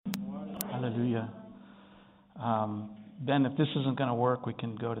Hallelujah. Ben, if this isn't going to work, we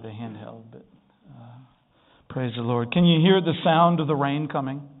can go to the handheld. But praise the Lord. Can you hear the sound of the rain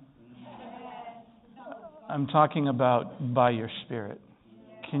coming? I'm talking about by your Spirit.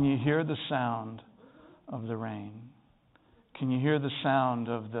 Can you hear the sound of the rain? Can you hear the sound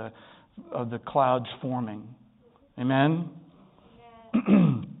of the clouds forming? Amen?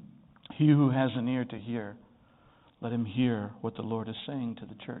 He who has an ear to hear, let him hear what the Lord is saying to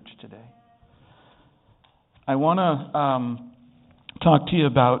the church today. I want to talk to you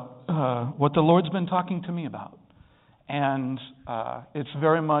about what the Lord's been talking to me about. And it's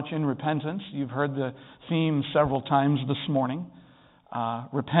very much in repentance. You've heard the theme several times this morning.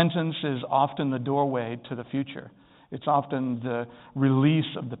 Repentance is often the doorway to the future. It's often the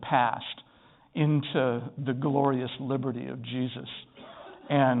release of the past into the glorious liberty of Jesus.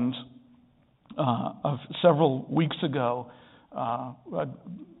 And several weeks ago,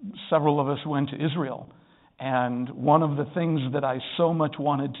 several of us went to Israel. And one of the things that I so much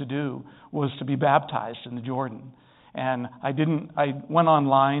wanted to do was to be baptized in the Jordan. And I went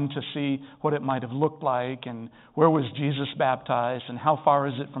online to see what it might have looked like and where was Jesus baptized and how far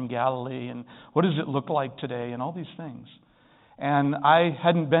is it from Galilee and what does it look like today and all these things. And I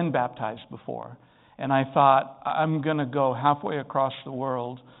hadn't been baptized before. And I thought, I'm going to go halfway across the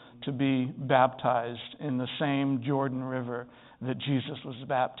world to be baptized in the same Jordan River that Jesus was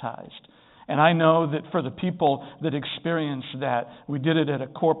baptized. And I know that for the people that experience that, we did it at a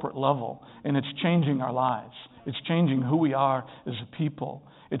corporate level, and it's changing our lives. It's changing who we are as a people.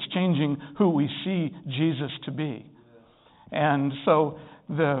 It's changing who we see Jesus to be. And so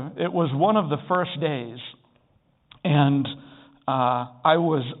it was one of the first days, and I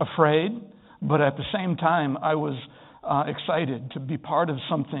was afraid, but at the same time, I was excited to be part of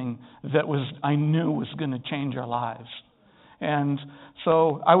something that I knew was going to change our lives. And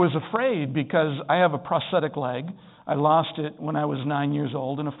so I was afraid because I have a prosthetic leg. I lost it when I was 9 years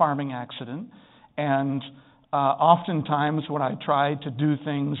old in a farming accident. And oftentimes when I try to do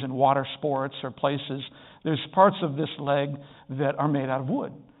things in water sports or places, there's parts of this leg that are made out of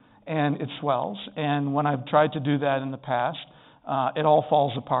wood. And it swells. And when I've tried to do that in the past, it all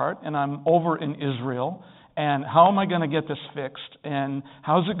falls apart. And I'm over in Israel. And how am I going to get this fixed? And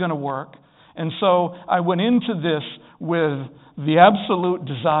how's it going to work? And so I went into this with the absolute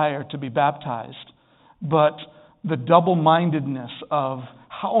desire to be baptized, but the double-mindedness of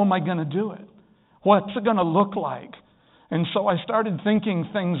how am I going to do it? What's it going to look like? And so I started thinking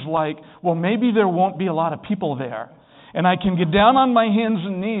things like, well, maybe there won't be a lot of people there, and I can get down on my hands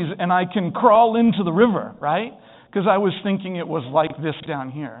and knees and I can crawl into the river, right? Because I was thinking it was like this down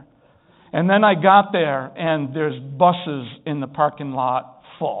here. And then I got there and there's buses in the parking lot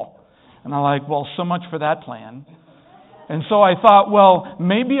full. And I'm like, well, so much for that plan. And so I thought, well,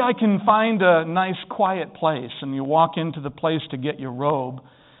 maybe I can find a nice quiet place. And you walk into the place to get your robe.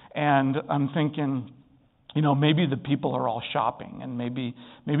 And I'm thinking, maybe the people are all shopping. And maybe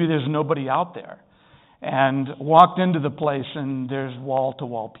there's nobody out there. And walked into the place and there's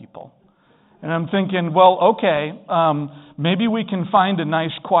wall-to-wall people. And I'm thinking, well, okay, maybe we can find a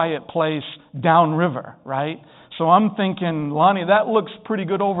nice quiet place downriver, right? So I'm thinking, Lonnie, that looks pretty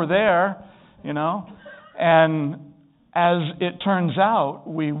good over there, And as it turns out,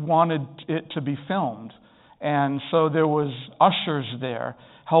 we wanted it to be filmed. And so there was ushers there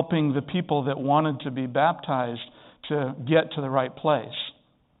helping the people that wanted to be baptized to get to the right place.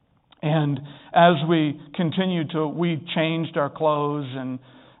 And as we continued we changed our clothes, and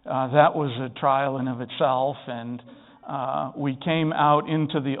that was a trial in of itself. And we came out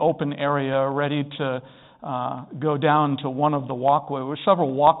into the open area ready to go down to one of the walkways. There were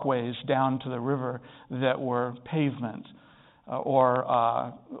several walkways down to the river that were pavement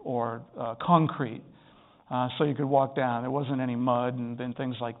or concrete, so you could walk down. There wasn't any mud and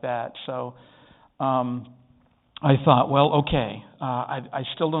things like that. So I thought, well, okay, I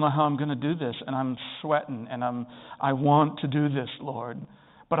still don't know how I'm going to do this, and I'm sweating, and I want to do this, Lord,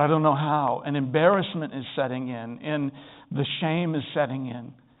 but I don't know how. And embarrassment is setting in, and the shame is setting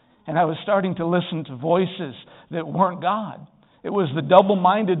in. And I was starting to listen to voices that weren't God. It was the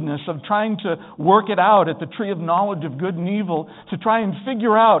double-mindedness of trying to work it out at the tree of knowledge of good and evil to try and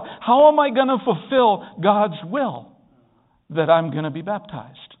figure out, how am I going to fulfill God's will that I'm going to be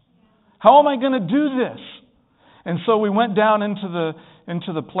baptized? How am I going to do this? And so we went down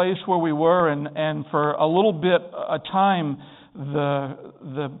into the place where we were, and for a little bit a time,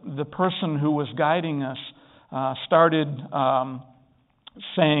 the person who was guiding us started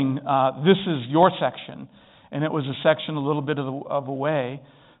saying, this is your section. And it was a section a little bit of away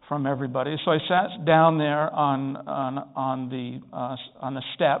from everybody. So I sat down there on the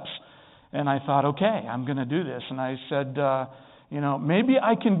steps, And I thought, okay, I'm going to do this. And I said, maybe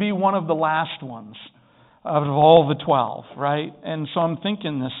I can be one of the last ones out of all the 12, right? And so I'm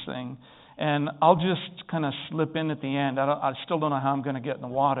thinking this thing. And I'll just kind of slip in at the end. I still don't know how I'm going to get in the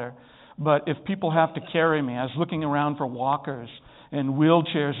water. But if people have to carry me, I was looking around for walkers and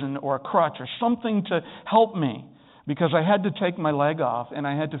wheelchairs or a crutch or something to help me, because I had to take my leg off and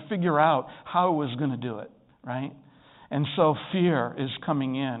I had to figure out how I was going to do it, right? And so fear is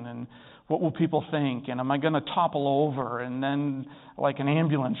coming in, and what will people think? And am I going to topple over? And then like an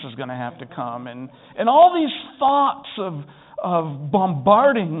ambulance is going to have to come. And all these thoughts of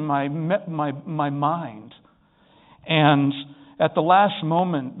bombarding my mind. And at the last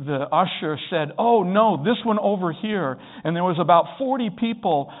moment, the usher said, "Oh no, this one over here." And there was about 40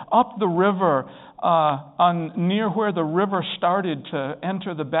 people up the river, near where the river started to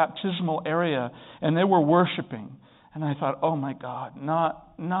enter the baptismal area, and they were worshiping. And I thought, oh my God,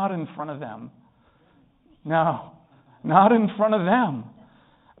 not in front of them. No, not in front of them.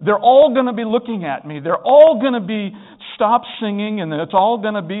 They're all going to be looking at me. They're all going to be stop singing, and it's all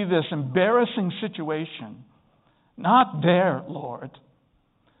going to be this embarrassing situation. Not there, Lord.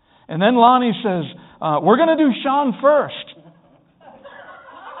 And then Lonnie says, we're going to do Sean first.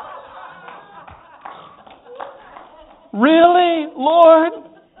 Really, Lord?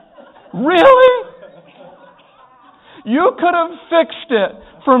 Really? You could have fixed it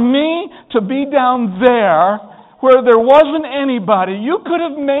for me to be down there where there wasn't anybody. You could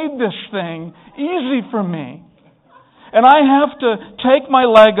have made this thing easy for me. And I have to take my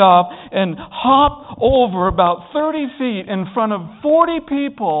leg off and hop over about 30 feet in front of 40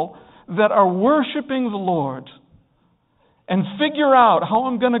 people that are worshiping the Lord and figure out how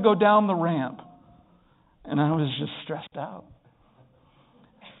I'm going to go down the ramp. And I was just stressed out.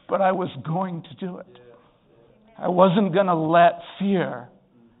 But I was going to do it. I wasn't going to let fear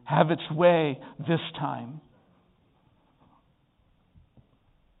have its way this time.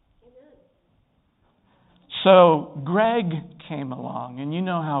 So Greg came along, and you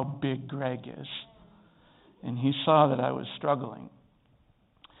know how big Greg is. And he saw that I was struggling.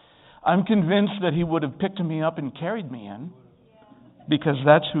 I'm convinced that he would have picked me up and carried me in, because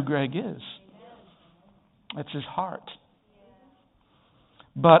that's who Greg is. That's his heart.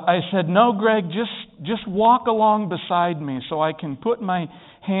 But I said, no, Greg, just walk along beside me so I can put my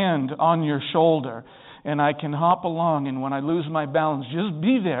hand on your shoulder and I can hop along, and when I lose my balance, just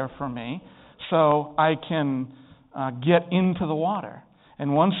be there for me so I can get into the water.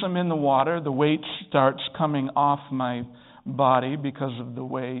 And once I'm in the water, the weight starts coming off my body because of the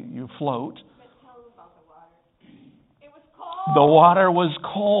way you float. But tell us about the water. It was cold. The water was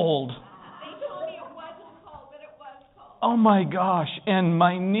cold. They told me it wasn't cold, but it was cold. Oh my gosh. And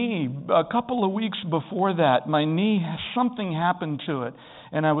my knee, a couple of weeks before that, my knee, something happened to it.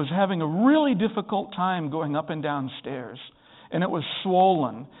 And I was having a really difficult time going up and down stairs. And it was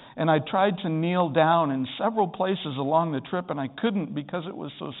swollen. And I tried to kneel down in several places along the trip, and I couldn't because it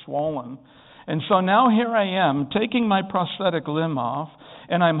was so swollen. And so now here I am, taking my prosthetic limb off,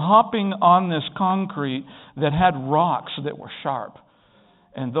 and I'm hopping on this concrete that had rocks that were sharp.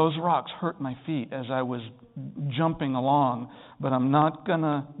 And those rocks hurt my feet as I was jumping along. But I'm not going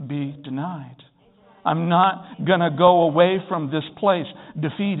to be denied. I'm not going to go away from this place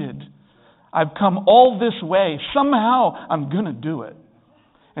defeated. I've come all this way. Somehow I'm going to do it.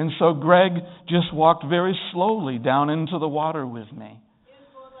 And so Greg just walked very slowly down into the water with me.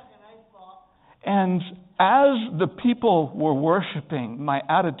 And as the people were worshiping, my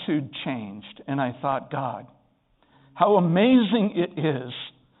attitude changed. And I thought, God, how amazing it is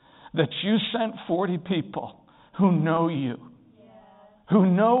that you sent 40 people who know you, who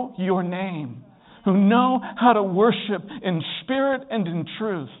know your name, who know how to worship in spirit and in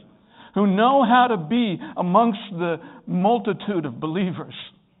truth, who know how to be amongst the multitude of believers.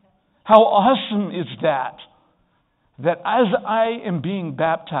 How awesome is that? That as I am being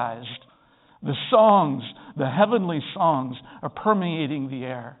baptized, the songs, the heavenly songs, are permeating the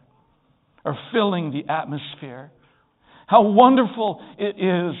air, are filling the atmosphere. How wonderful it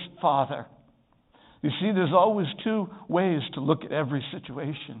is, Father. You see, there's always two ways to look at every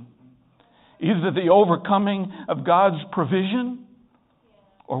situation. Either the overcoming of God's provision,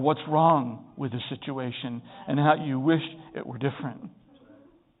 or what's wrong with the situation and how you wish it were different.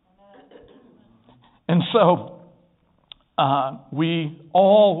 And so we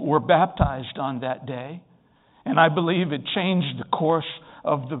all were baptized on that day, and I believe it changed the course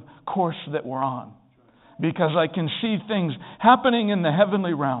that we're on, because I can see things happening in the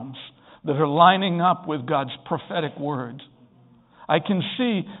heavenly realms that are lining up with God's prophetic word. I can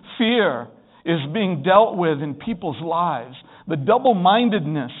see fear is being dealt with in people's lives. The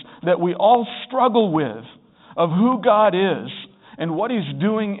double-mindedness that we all struggle with of who God is and what He's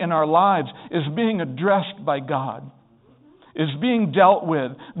doing in our lives is being addressed by God, is being dealt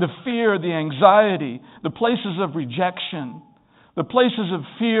with. The fear, the anxiety, the places of rejection, the places of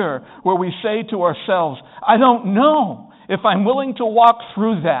fear where we say to ourselves, I don't know if I'm willing to walk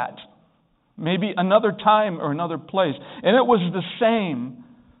through that. Maybe another time or another place. And it was the same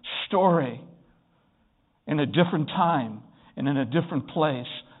story in a different time and in a different place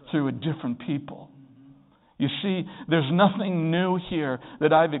through a different people. You see, there's nothing new here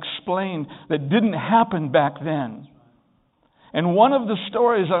that I've explained that didn't happen back then. And one of the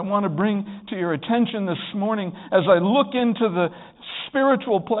stories I want to bring to your attention this morning as I look into the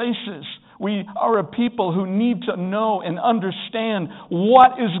spiritual places, we are a people who need to know and understand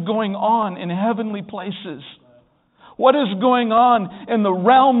what is going on in heavenly places. What is going on in the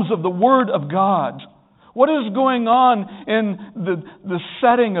realms of the Word of God? What is going on in the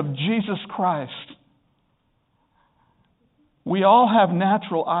setting of Jesus Christ? We all have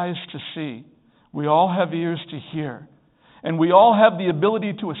natural eyes to see. We all have ears to hear. And we all have the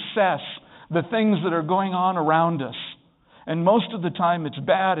ability to assess the things that are going on around us. And most of the time it's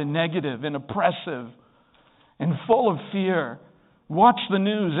bad and negative and oppressive and full of fear. Watch the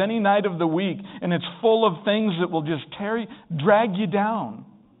news any night of the week and it's full of things that will just drag you down.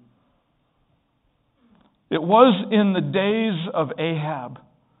 It was in the days of Ahab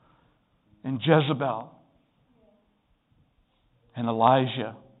and Jezebel and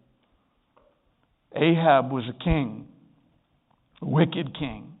Elijah. Ahab was a king, a wicked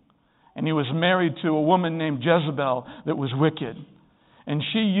king. And he was married to a woman named Jezebel that was wicked. And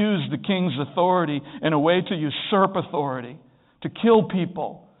she used the king's authority in a way to usurp authority, to kill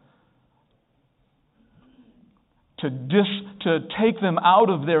people, to take them out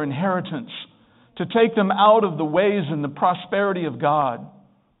of their inheritance, to take them out of the ways and the prosperity of God.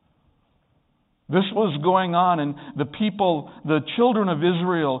 This was going on, and the people, the children of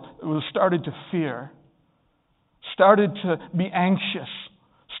Israel, started to fear, started to be anxious,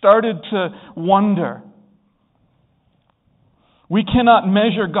 started to wonder. We cannot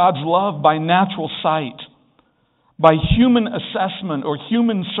measure God's love by natural sight, by human assessment or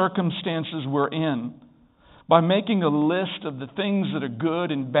human circumstances we're in, by making a list of the things that are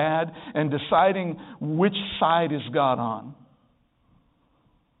good and bad and deciding which side is God on.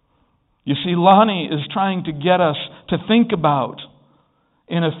 You see, Lonnie is trying to get us to think about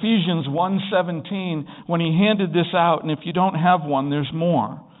in Ephesians 1:17 when he handed this out, and if you don't have one, there's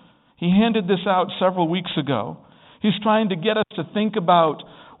more. He handed this out several weeks ago. He's trying to get us to think about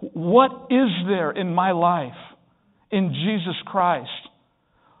what is there in my life in Jesus Christ.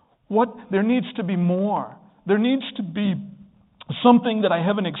 There needs to be more. There needs to be something that I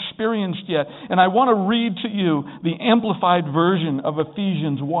haven't experienced yet. And I want to read to you the amplified version of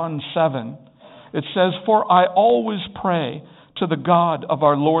Ephesians 1:7. It says, "For I always pray to the God of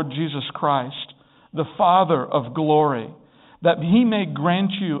our Lord Jesus Christ, the Father of glory, that He may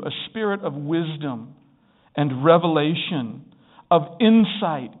grant you a spirit of wisdom and revelation, of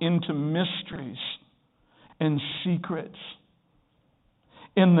insight into mysteries and secrets,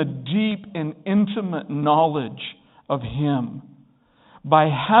 in the deep and intimate knowledge of Him, by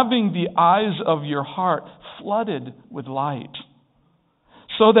having the eyes of your heart flooded with light,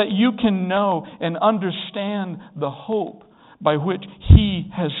 so that you can know and understand the hope by which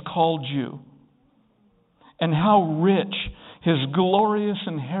He has called you, and how rich His glorious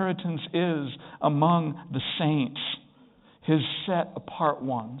inheritance is among the saints, His set apart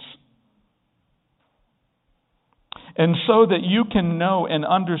ones. And so that you can know and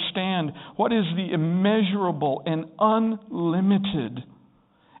understand what is the immeasurable and unlimited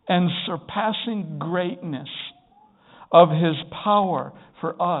and surpassing greatness of His power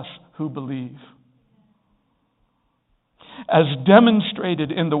for us who believe, as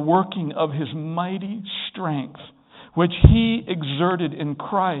demonstrated in the working of His mighty strength, which He exerted in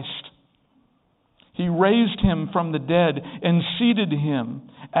Christ. He raised Him from the dead and seated Him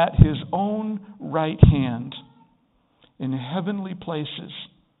at His own right hand in heavenly places,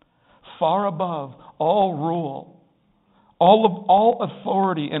 far above all rule, all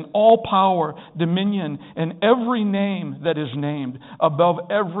authority and all power, dominion, and every name that is named,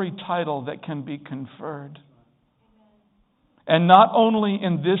 above every title that can be conferred. And not only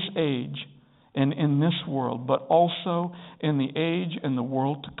in this age and in this world, but also in the age and the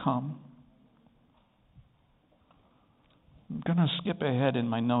world to come." I'm going to skip ahead in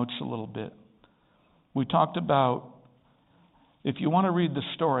my notes a little bit. We talked about, if you want to read the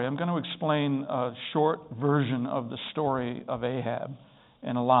story, I'm going to explain a short version of the story of Ahab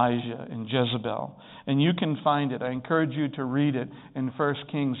and Elijah and Jezebel. And you can find it. I encourage you to read it in 1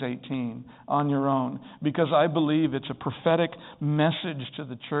 Kings 18 on your own, because I believe it's a prophetic message to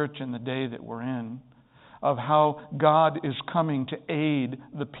the church in the day that we're in, of how God is coming to aid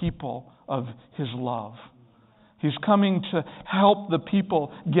the people of His love. He's coming to help the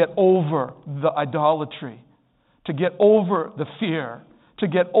people get over the idolatry, to get over the fear, to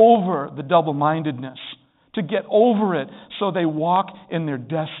get over the double-mindedness, to get over it so they walk in their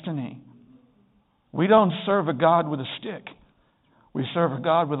destiny. We don't serve a God with a stick. We serve a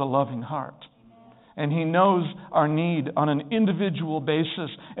God with a loving heart. And He knows our need on an individual basis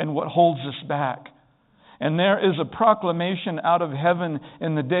and what holds us back. And there is a proclamation out of heaven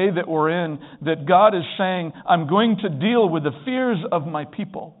in the day that we're in that God is saying, I'm going to deal with the fears of my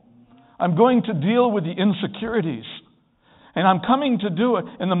people. I'm going to deal with the insecurities. And I'm coming to do it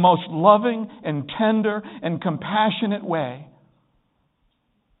in the most loving and tender and compassionate way.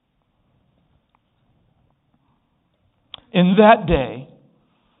 In that day,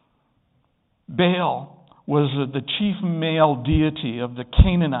 Baal was the chief male deity of the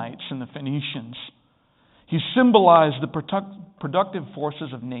Canaanites and the Phoenicians. He symbolized the productive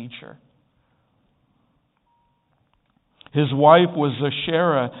forces of nature. His wife was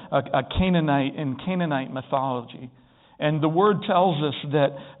Asherah, a Canaanite in Canaanite mythology. And the word tells us that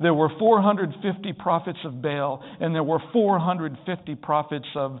there were 450 prophets of Baal, and there were 450 prophets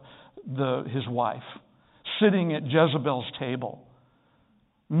of his wife, sitting at Jezebel's table,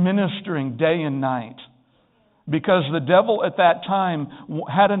 ministering day and night. Because the devil at that time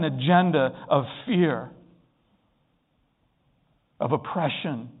had an agenda of fear, of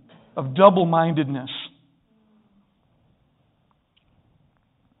oppression, of double-mindedness.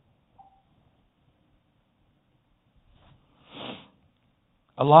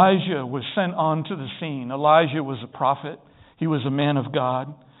 Elijah was sent on to the scene. Elijah was a prophet. He was a man of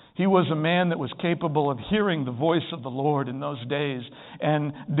God. He was a man that was capable of hearing the voice of the Lord in those days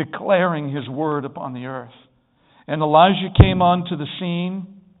and declaring His word upon the earth. And Elijah came onto the scene,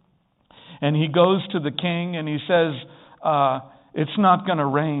 and he goes to the king and he says, it's not going to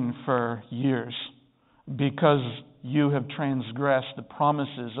rain for years because you have transgressed the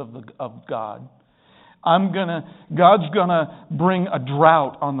promises of God. God's going to bring a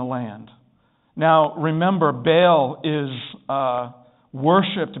drought on the land. Now, remember, Baal is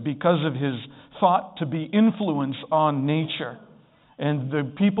worshipped because of his thought to be influence on nature. And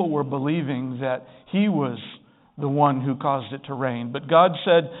the people were believing that he was the one who caused it to rain. But God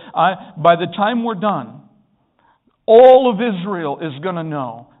said, by the time we're done, all of Israel is going to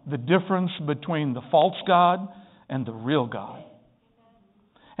know the difference between the false God and the real God.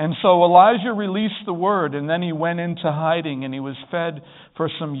 And so Elijah released the word, and then he went into hiding, and he was fed for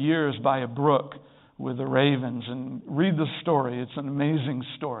some years by a brook with the ravens. And read the story. It's an amazing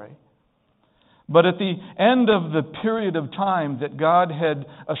story. But at the end of the period of time that God had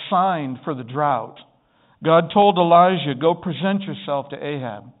assigned for the drought, God told Elijah, go present yourself to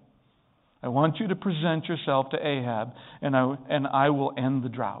Ahab. I want you to present yourself to Ahab, and I will end the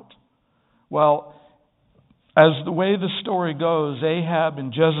drought. Well, as the way the story goes, Ahab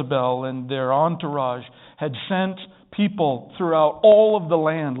and Jezebel and their entourage had sent people throughout all of the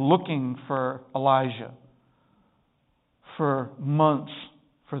land looking for Elijah for months,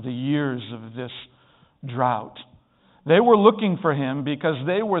 for the years of this drought. They were looking for him because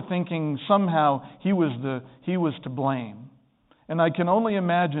they were thinking somehow he was to blame. And I can only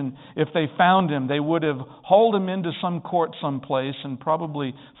imagine if they found him, they would have hauled him into some court someplace and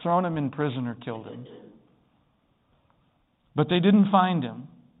probably thrown him in prison or killed him. But they didn't find him.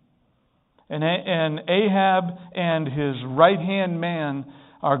 And Ahab and his right-hand man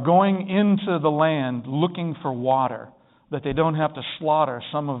are going into the land looking for water, that they don't have to slaughter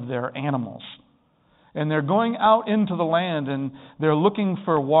some of their animals. And they're going out into the land and they're looking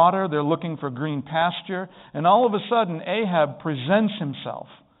for water, they're looking for green pasture, and all of a sudden Ahab presents himself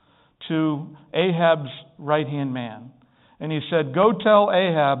to Ahab's right-hand man. And he said, go tell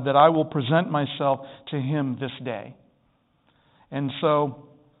Ahab that I will present myself to him this day. And so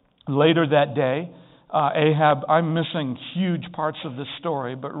later that day, Ahab, I'm missing huge parts of this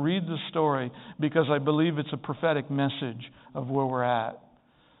story, but read the story because I believe it's a prophetic message of where we're at.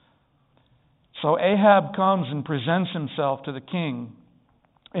 So Ahab comes and presents himself to the king,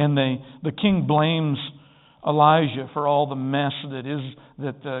 and the king blames Elijah for all the mess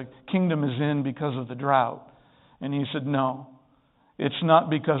that the kingdom is in because of the drought. And he said, no, it's not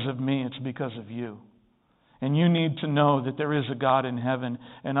because of me, it's because of you. And you need to know that there is a God in heaven.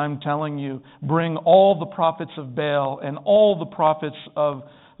 And I'm telling you, bring all the prophets of Baal and all the prophets of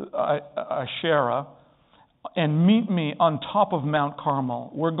Asherah and meet me on top of Mount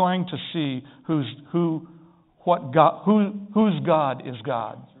Carmel. We're going to see whose God is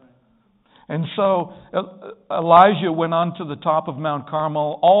God. And so Elijah went on to the top of Mount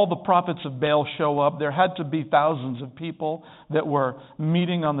Carmel. All the prophets of Baal show up. There had to be thousands of people that were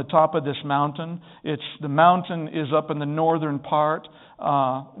meeting on the top of this mountain. The mountain is up in the northern part,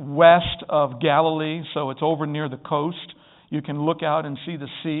 west of Galilee, so it's over near the coast. You can look out and see the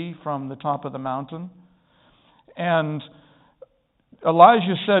sea from the top of the mountain. And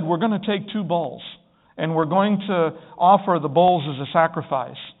Elijah said, we're going to take 2 bulls, and we're going to offer the bulls as a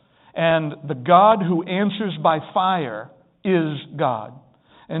sacrifice. And the God who answers by fire is God.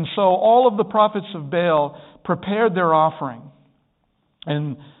 And so all of the prophets of Baal prepared their offering.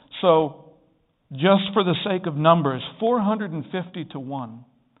 And so, just for the sake of numbers, 450 to 1.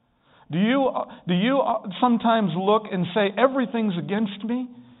 Do you sometimes look and say, everything's against me?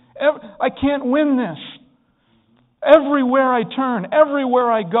 I can't win this. Everywhere I turn,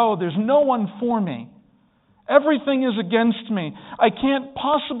 everywhere I go, there's no one for me. Everything is against me. I can't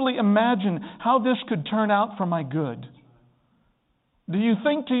possibly imagine how this could turn out for my good. Do you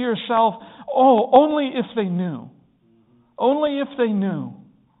think to yourself, oh, only if they knew. Only if they knew.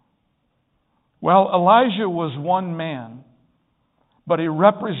 Well, Elijah was one man, but he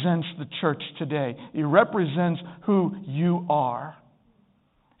represents the church today. He represents who you are.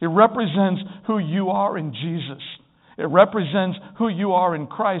 He represents who you are in Jesus. It represents who you are in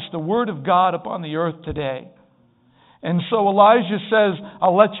Christ, the Word of God upon the earth today. And so Elijah says,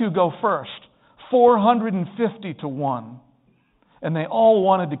 I'll let you go first. 450 to 1. And they all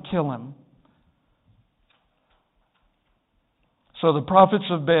wanted to kill him. So the prophets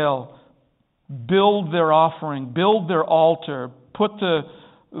of Baal build their offering, build their altar, put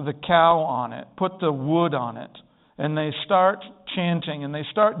the cow on it, put the wood on it, and they start chanting and they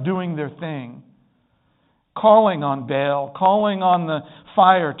start doing their thing. Calling on Baal, calling on the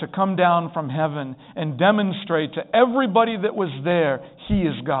fire to come down from heaven and demonstrate to everybody that was there, He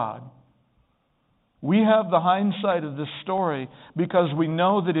is God. We have the hindsight of this story because we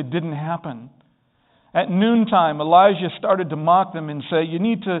know that it didn't happen. At noontime, Elijah started to mock them and say, you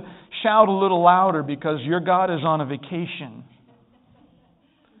need to shout a little louder because your God is on a vacation.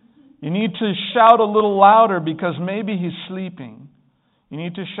 You need to shout a little louder because maybe He's sleeping. You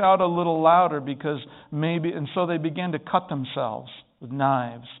need to shout a little louder because maybe... And so they began to cut themselves with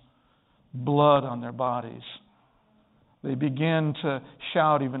knives, blood on their bodies. They began to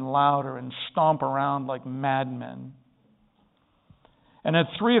shout even louder and stomp around like madmen. And at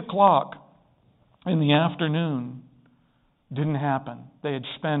 3 o'clock in the afternoon, didn't happen. They had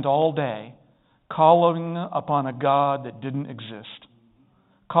spent all day calling upon a God that didn't exist.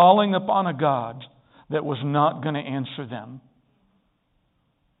 Calling upon a God that was not going to answer them.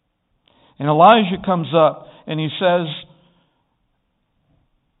 And Elijah comes up and he says,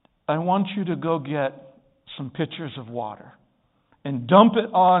 I want you to go get some pitchers of water and dump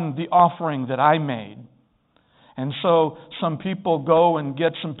it on the offering that I made. And so some people go and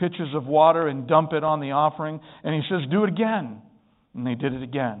get some pitchers of water and dump it on the offering. And he says, do it again. And they did it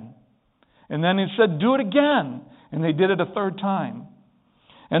again. And then he said, do it again. And they did it a 3rd time.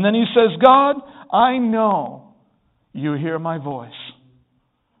 And then he says, God, I know you hear my voice.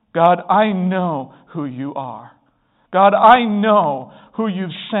 God, I know who you are. God, I know who you've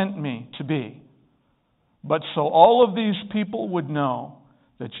sent me to be. But so all of these people would know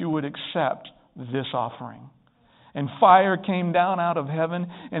that you would accept this offering. And fire came down out of heaven,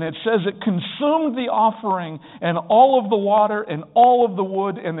 and it says it consumed the offering and all of the water and all of the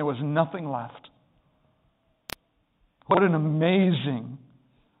wood, and there was nothing left. What an amazing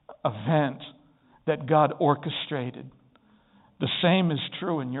event that God orchestrated. The same is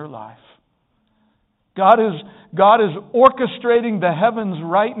true in your life. God is orchestrating the heavens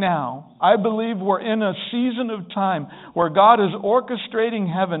right now. I believe we're in a season of time where God is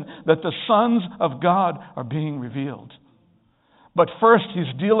orchestrating heaven that the sons of God are being revealed. But first,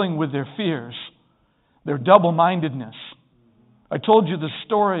 He's dealing with their fears, their double-mindedness. I told you the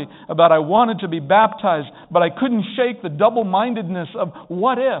story about I wanted to be baptized, but I couldn't shake the double-mindedness of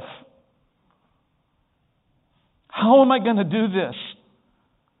what if? How am I going to do this?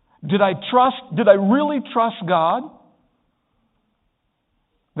 Did I really trust God?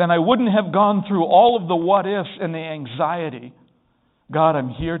 Then I wouldn't have gone through all of the what ifs and the anxiety. God, I'm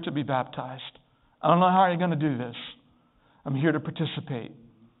here to be baptized. I don't know how you're going to do this. I'm here to participate.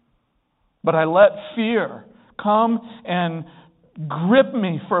 But I let fear come and grip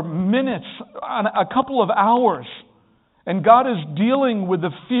me for minutes, a couple of hours. And God is dealing with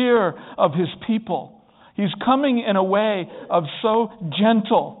the fear of His people. He's coming in a way of so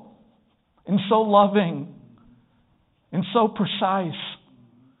gentle and so loving. and so precise.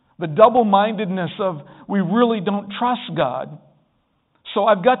 The double-mindedness of we really don't trust God. So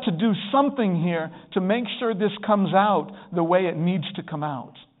I've got to do something here to make sure this comes out the way it needs to come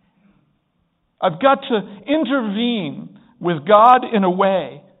out. I've got to intervene with God in a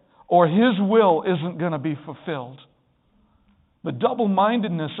way, or His will isn't going to be fulfilled. The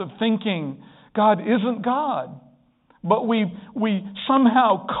double-mindedness of thinking God isn't God, but we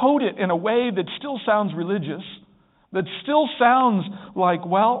somehow code it in a way that still sounds religious, that still sounds like,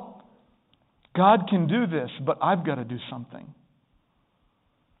 well, God can do this, but I've got to do something.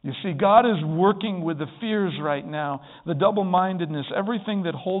 You see, God is working with the fears right now, the double-mindedness, everything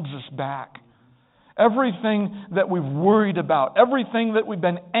that holds us back, everything that we've worried about, everything that we've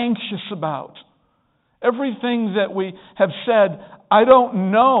been anxious about, everything that we have said, I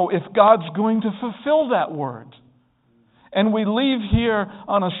don't know if God's going to fulfill that word. And we leave here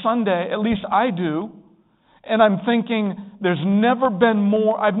on a Sunday, at least I do, and I'm thinking,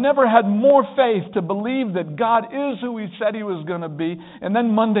 I've never had more faith to believe that God is who He said He was going to be, and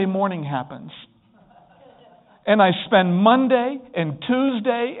then Monday morning happens. And I spend Monday and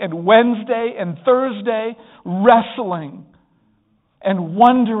Tuesday and Wednesday and Thursday wrestling and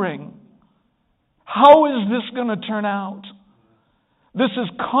wondering, how is this going to turn out? This is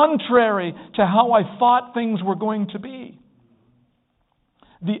contrary to how I thought things were going to be.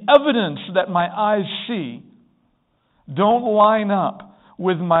 The evidence that my eyes see don't line up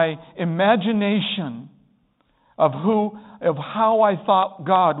with my imagination of how I thought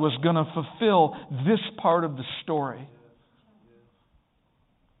God was going to fulfill this part of the story.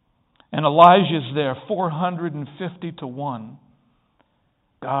 And Elijah's there, 450 to 1.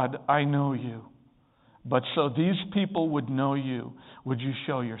 God, I know you. But so these people would know you, would you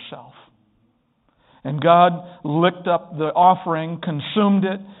show yourself? And God licked up the offering, consumed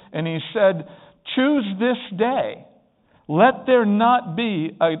it, and He said, choose this day. Let there not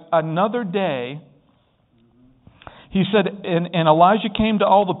be another day. He said, and Elijah came to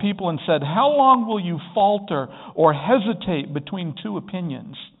all the people and said, how long will you falter or hesitate between two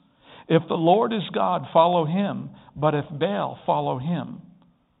opinions? If the Lord is God, follow Him. But if Baal, follow him.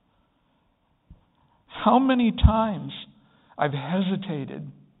 How many times I've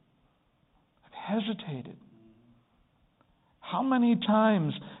hesitated. How many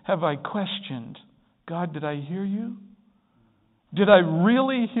times have I questioned, God, did I hear you? Did I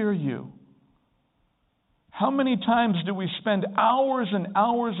really hear you? How many times do we spend hours and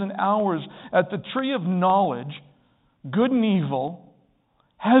hours and hours at the tree of knowledge, good and evil,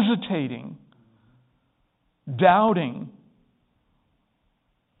 hesitating, doubting?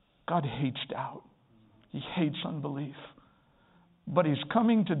 God hates doubt. He hates unbelief. But He's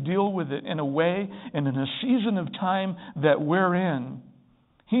coming to deal with it in a way and in a season of time that we're in.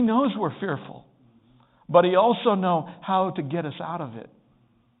 He knows we're fearful. But He also knows how to get us out of it.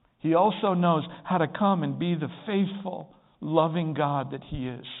 He also knows how to come and be the faithful, loving God that He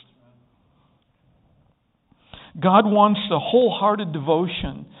is. God wants the wholehearted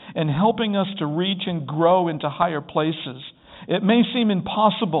devotion and helping us to reach and grow into higher places. It may seem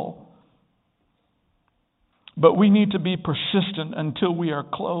impossible, but we need to be persistent until we are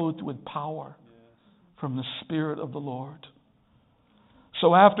clothed with power from the Spirit of the Lord.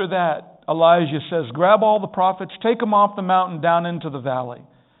 So after that, Elijah says, grab all the prophets, take them off the mountain down into the valley.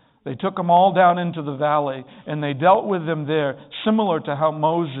 They took them all down into the valley, and they dealt with them there, similar to how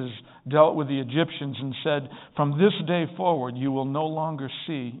Moses dealt with the Egyptians and said, from this day forward, you will no longer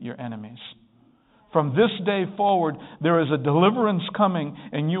see your enemies. From this day forward, there is a deliverance coming,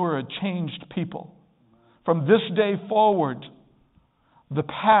 and you are a changed people. From this day forward, the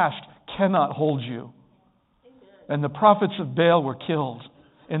past cannot hold you. And the prophets of Baal were killed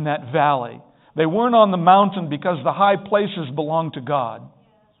in that valley. They weren't on the mountain because the high places belong to God.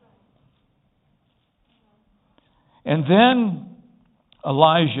 And then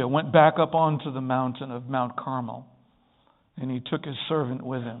Elijah went back up onto the mountain of Mount Carmel, and he took his servant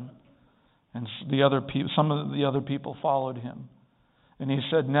with him. And some of the other people followed him. And he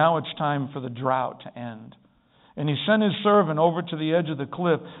said, now it's time for the drought to end. And he sent his servant over to the edge of the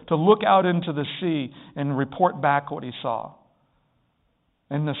cliff to look out into the sea and report back what he saw.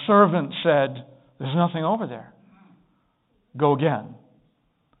 And the servant said, there's nothing over there. Go again.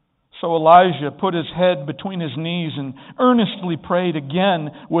 So Elijah put his head between his knees and earnestly prayed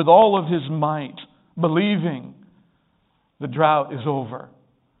again with all of his might, believing the drought is over.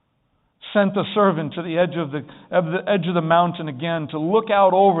 Sent the servant to the edge of the mountain again to look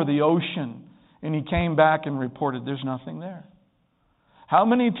out over the ocean. And he came back and reported, there's nothing there. How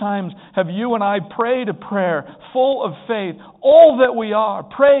many times have you and I prayed a prayer full of faith, all that we are,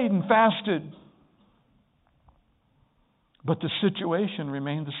 prayed and fasted, But the situation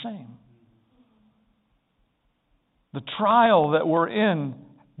remained the same. The trial that we're in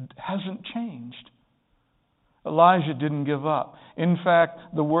hasn't changed. Elijah didn't give up. In fact,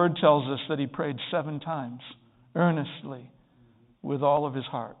 the Word tells us that he prayed 7 times, earnestly, with all of his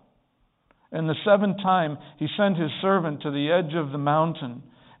heart. And the 7th time, he sent his servant to the edge of the mountain.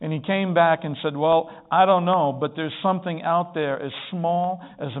 And he came back and said, well, I don't know, but there's something out there as small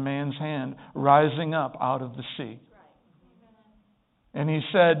as a man's hand rising up out of the sea. And he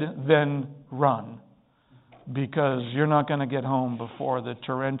said, then run, because you're not going to get home before the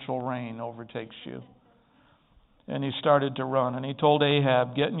torrential rain overtakes you. And he started to run. And he told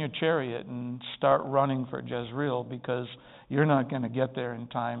Ahab, get in your chariot and start running for Jezreel, because you're not going to get there in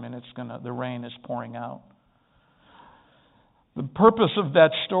time, and the rain is pouring out. The purpose of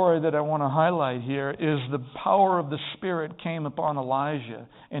that story that I want to highlight here is the power of the Spirit came upon Elijah,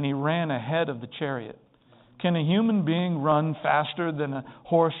 and he ran ahead of the chariot. Can a human being run faster than a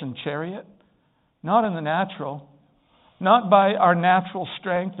horse and chariot? Not in the natural. Not by our natural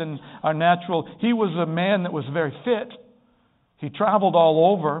strength and our natural... He was a man that was very fit. He traveled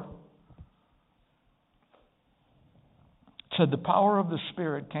all over. It said the power of the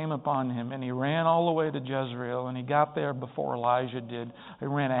Spirit came upon him, and he ran all the way to Jezreel, and he got there before Elijah did. He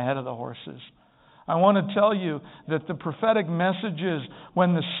ran ahead of the horses. I want to tell you that the prophetic message is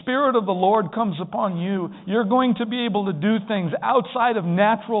when the Spirit of the Lord comes upon you, you're going to be able to do things outside of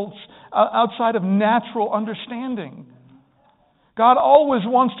natural understanding. God always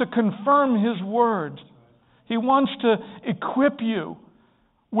wants to confirm His Word. He wants to equip you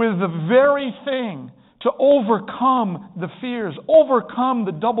with the very thing to overcome the fears, overcome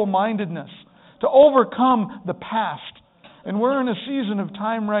the double-mindedness, to overcome the past. And we're in a season of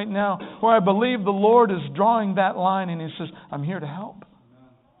time right now where I believe the Lord is drawing that line, and He says, I'm here to help.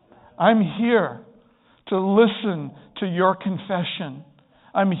 I'm here to listen to your confession.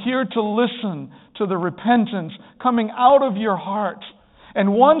 I'm here to listen to the repentance coming out of your heart.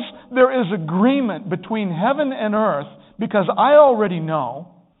 And once there is agreement between heaven and earth, because I already know,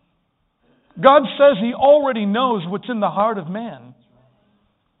 God says He already knows what's in the heart of man.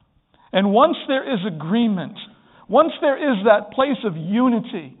 And once there is agreement, once there is that place of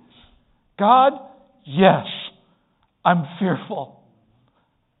unity, God, yes, I'm fearful.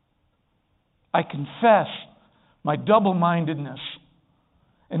 I confess my double-mindedness.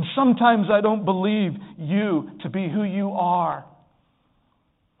 And sometimes I don't believe you to be who you are.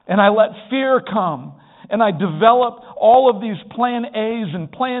 And I let fear come. And I develop all of these plan A's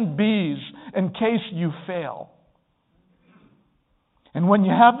and plan B's in case you fail. And when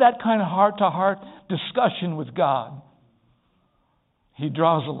you have that kind of heart-to-heart discussion with God, He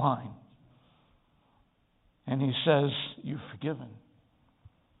draws a line. And He says, you're forgiven.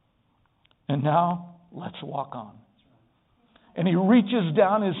 And now, let's walk on. And He reaches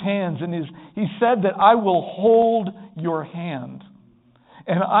down His hands and He said that I will hold your hand.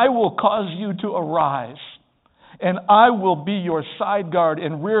 And I will cause you to arise. And I will be your side guard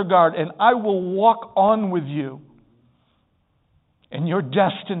and rear guard. And I will walk on with you. And your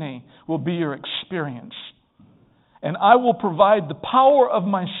destiny will be your experience. And I will provide the power of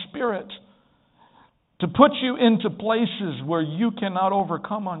my Spirit to put you into places where you cannot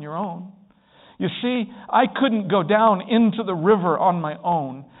overcome on your own. You see, I couldn't go down into the river on my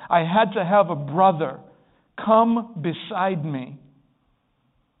own. I had to have a brother come beside me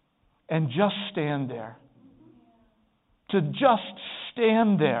and just stand there. To just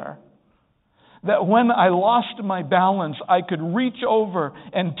stand there. That when I lost my balance, I could reach over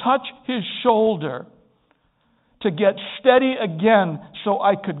and touch his shoulder to get steady again so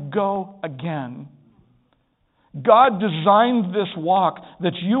I could go again. God designed this walk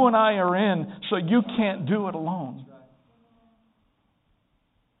that you and I are in so you can't do it alone.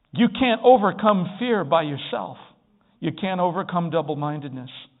 You can't overcome fear by yourself. You can't overcome double-mindedness.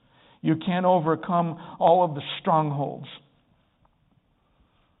 You can't overcome all of the strongholds.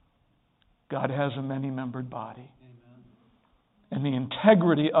 God has a many-membered body. And the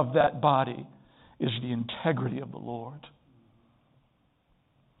integrity of that body is the integrity of the Lord.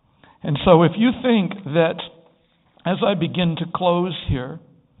 And so if you think that, as I begin to close here,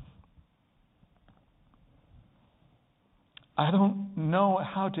 I don't know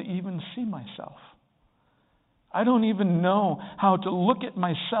how to even see myself. I don't even know how to look at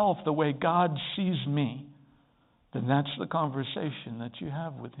myself the way God sees me. Then that's the conversation that you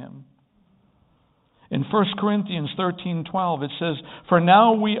have with Him. In 1 Corinthians 13:12 it says, "For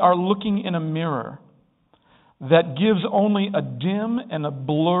now we are looking in a mirror that gives only a dim and a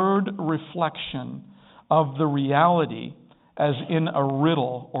blurred reflection of the reality as in a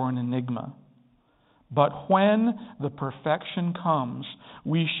riddle or an enigma. But when the perfection comes,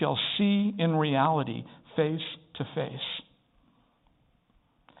 we shall see in reality, face to face.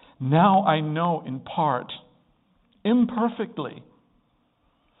 Now I know in part, imperfectly.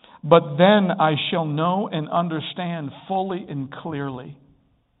 But then I shall know and understand fully and clearly,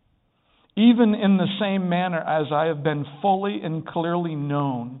 even in the same manner as I have been fully and clearly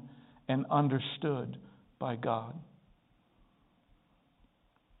known and understood by God.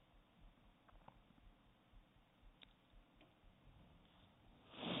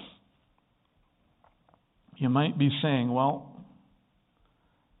 You might be saying, well,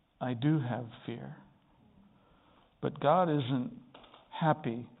 I do have fear. But God isn't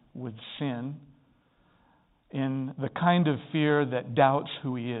happy with sin in the kind of fear that doubts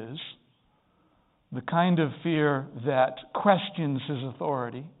who He is, the kind of fear that questions His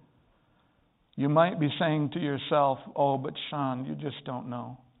authority. You might be saying to yourself, oh, but Sean, you just don't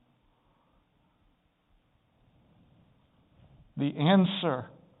know. The answer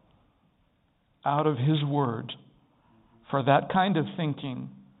out of His Word for that kind of thinking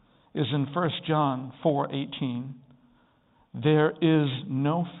is in 1 John 4:18. There is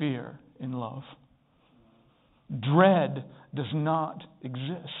no fear in love. Dread does not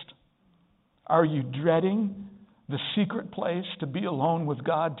exist. Are you dreading the secret place to be alone with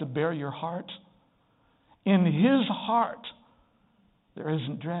God, to bare your heart? In His heart, there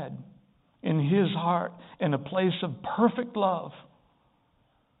isn't dread. In His heart, in a place of perfect love,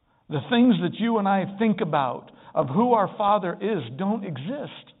 the things that you and I think about of who our Father is don't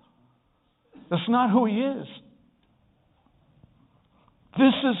exist. That's not who He is.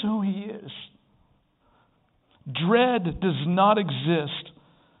 This is who He is. Dread does not exist,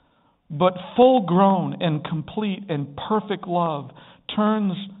 but full-grown and complete and perfect love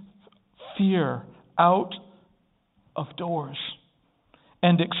turns fear out of doors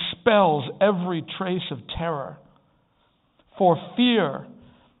and expels every trace of terror. For fear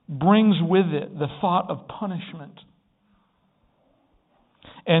brings with it the thought of punishment.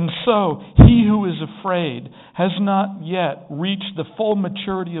 And so, he who is afraid has not yet reached the full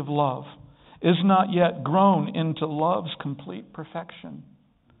maturity of love, is not yet grown into love's complete perfection.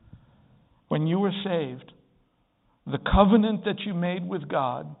 When you were saved, the covenant that you made with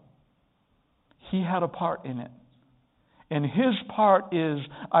God, He had a part in it. And His part is,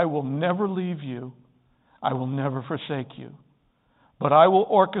 I will never leave you, I will never forsake you. But I will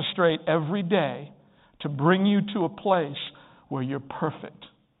orchestrate every day to bring you to a place where you're perfect.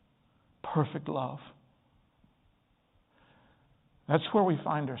 Perfect love. That's where we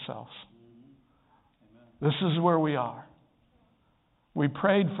find ourselves. This is where we are. We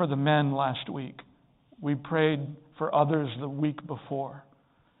prayed for the men last week. We prayed for others the week before.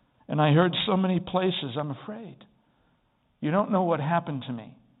 And I heard so many places, I'm afraid. You don't know what happened to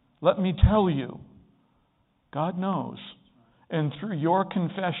me. Let me tell you. God knows. And through your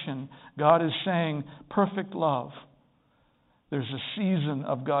confession, God is saying, perfect love. There's a season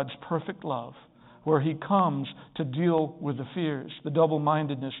of God's perfect love where He comes to deal with the fears, the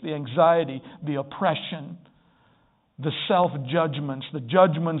double-mindedness, the anxiety, the oppression, the self-judgments, the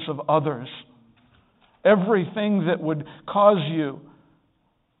judgments of others. Everything that would cause you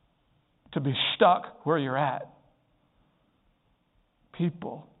to be stuck where you're at.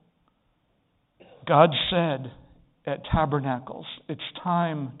 People, God said at Tabernacles, it's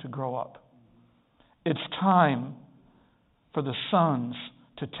time to grow up. It's time for the sons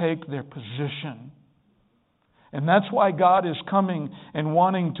to take their position. And that's why God is coming and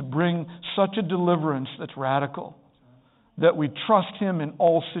wanting to bring such a deliverance that's radical, that we trust Him in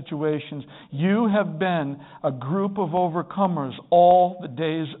all situations. You have been a group of overcomers all the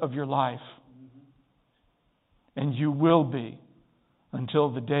days of your life. And you will be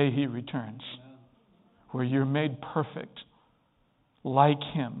until the day He returns, where you're made perfect, like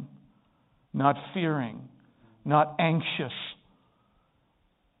Him, not fearing, not anxious,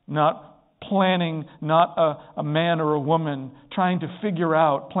 not planning, not a man or a woman trying to figure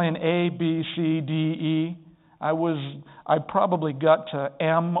out plan A, B, C, D, E. I probably got to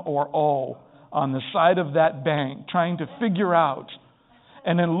M or O on the side of that bank trying to figure out.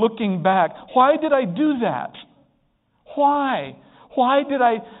 And then looking back, why did I do that? Why? Why did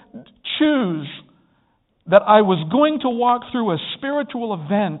I choose that I was going to walk through a spiritual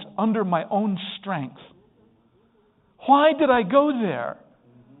event under my own strength? Why did I go there?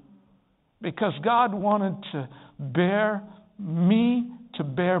 Because God wanted to bear me, to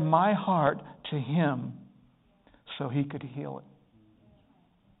bear my heart to Him so He could heal it.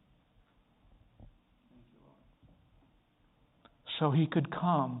 So He could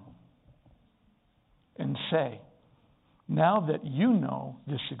come and say, now that you know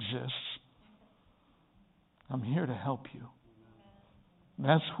this exists, I'm here to help you.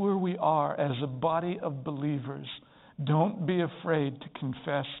 That's where we are as a body of believers. Don't be afraid to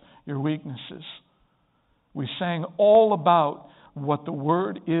confess your weaknesses. We sang all about what the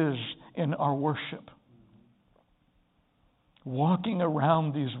Word is in our worship. Walking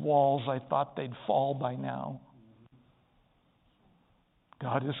around these walls, I thought they'd fall by now.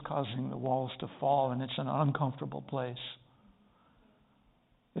 God is causing the walls to fall, and it's an uncomfortable place.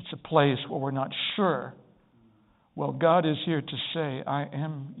 It's a place where we're not sure. Well, God is here to say, I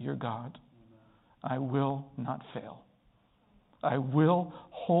am your God. I will not fail. I will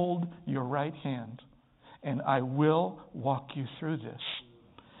hold your right hand, and I will walk you through this.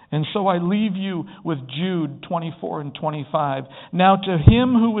 And so I leave you with Jude 24 and 25. Now to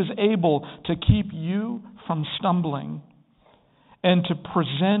him who is able to keep you from stumbling and to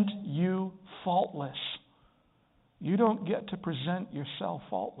present you faultless. You don't get to present yourself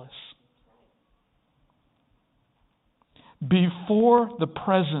faultless. Before the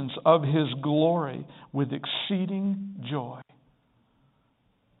presence of his glory with exceeding joy.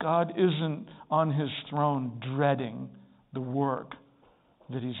 God isn't on his throne dreading the work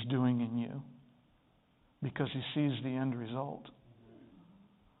that he's doing in you because he sees the end result.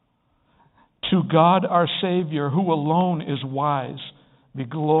 To God our Savior, who alone is wise, be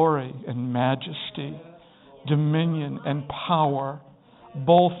glory and majesty, dominion and power,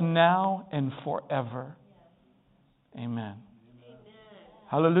 both now and forever. Amen.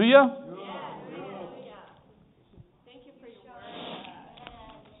 Hallelujah. Thank you for your word.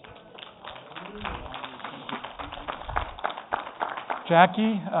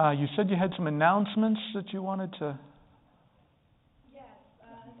 Jackie, you said you had some announcements that you wanted to